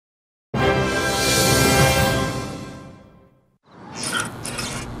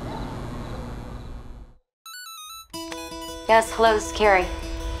Yes, hello, this is Carrie.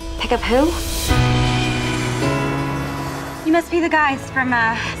 Pick up who? You must be the guys from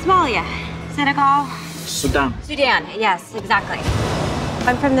Somalia, Senegal. Sudan. Sudan, yes, exactly.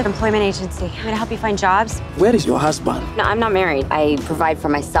 I'm from the employment agency. I'm gonna help you find jobs. Where is your husband? No, I'm not married. I provide for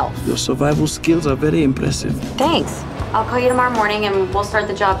myself. Your survival skills are very impressive. Thanks. I'll call you tomorrow morning and we'll start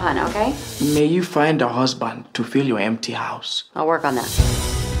the job hunt, okay? May you find a husband to fill your empty house. I'll work on that.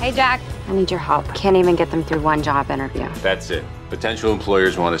 Hey, Jack. I need your help. Can't even get them through one job interview. That's it. Potential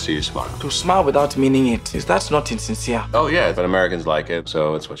employers want to see you smile. To smile without meaning it, that's not insincere. Oh, yeah, but Americans like it,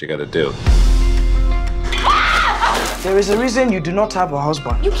 so it's what you gotta do. There is a reason you do not have a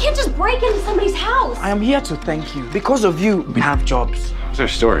husband. You can't just break into somebody's house. I am here to thank you. Because of you, we have jobs. What's their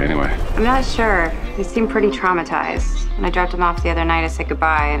story, anyway? I'm not sure. They seem pretty traumatized. When I dropped them off the other night, I said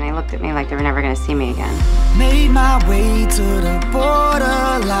goodbye, and they looked at me like they were never gonna see me again. Made my way to the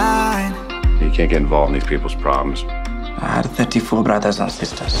borderline. You can't get involved in these people's problems. I had 34 brothers and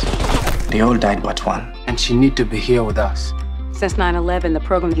sisters. They all died but one. And she need to be here with us. Since 9/11, the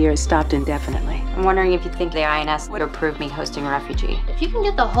program here has stopped indefinitely. I'm wondering if you think the INS would approve me hosting a refugee. If you can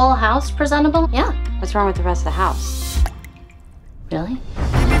get the whole house presentable, yeah. What's wrong with the rest of the house? Really?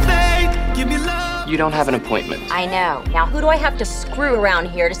 Give me faith, give me love. You don't have an appointment. I know. Now, who do I have to screw around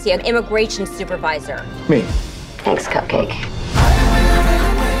here to see an immigration supervisor? Me. Thanks, Cupcake.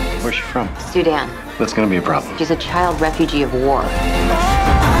 Where's she from? Sudan. That's gonna be a problem. She's a child refugee of war.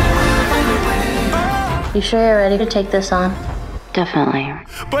 You sure you're ready to take this on? Definitely.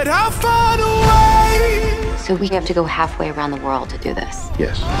 But how far away? So we have to go halfway around the world to do this.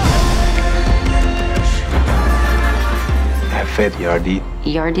 Yes. I fed ERD.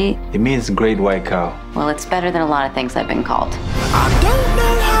 ERD? It means great white cow. Well, it's better than a lot of things I've been called. I don't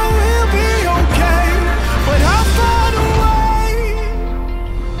know how we'll be okay, but how far away?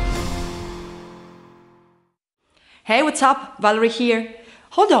 Hey, what's up? Valerie here.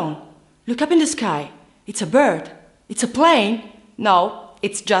 Hold on. Look up in the sky. It's a bird. It's a plane. No,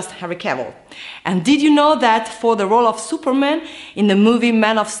 it's just Henry Cavill. And did you know that for the role of Superman in the movie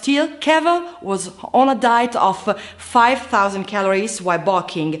Man of Steel, Cavill was on a diet of 5,000 calories while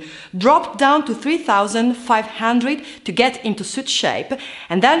bulking, dropped down to 3,500 to get into suit shape,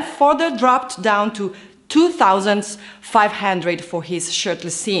 and then further dropped down to 2,500 for his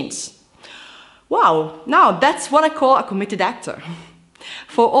shirtless scenes. Wow, now that's what I call a committed actor.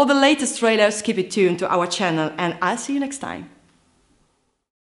 For all the latest trailers, keep it tuned to our channel, and I'll see you next time.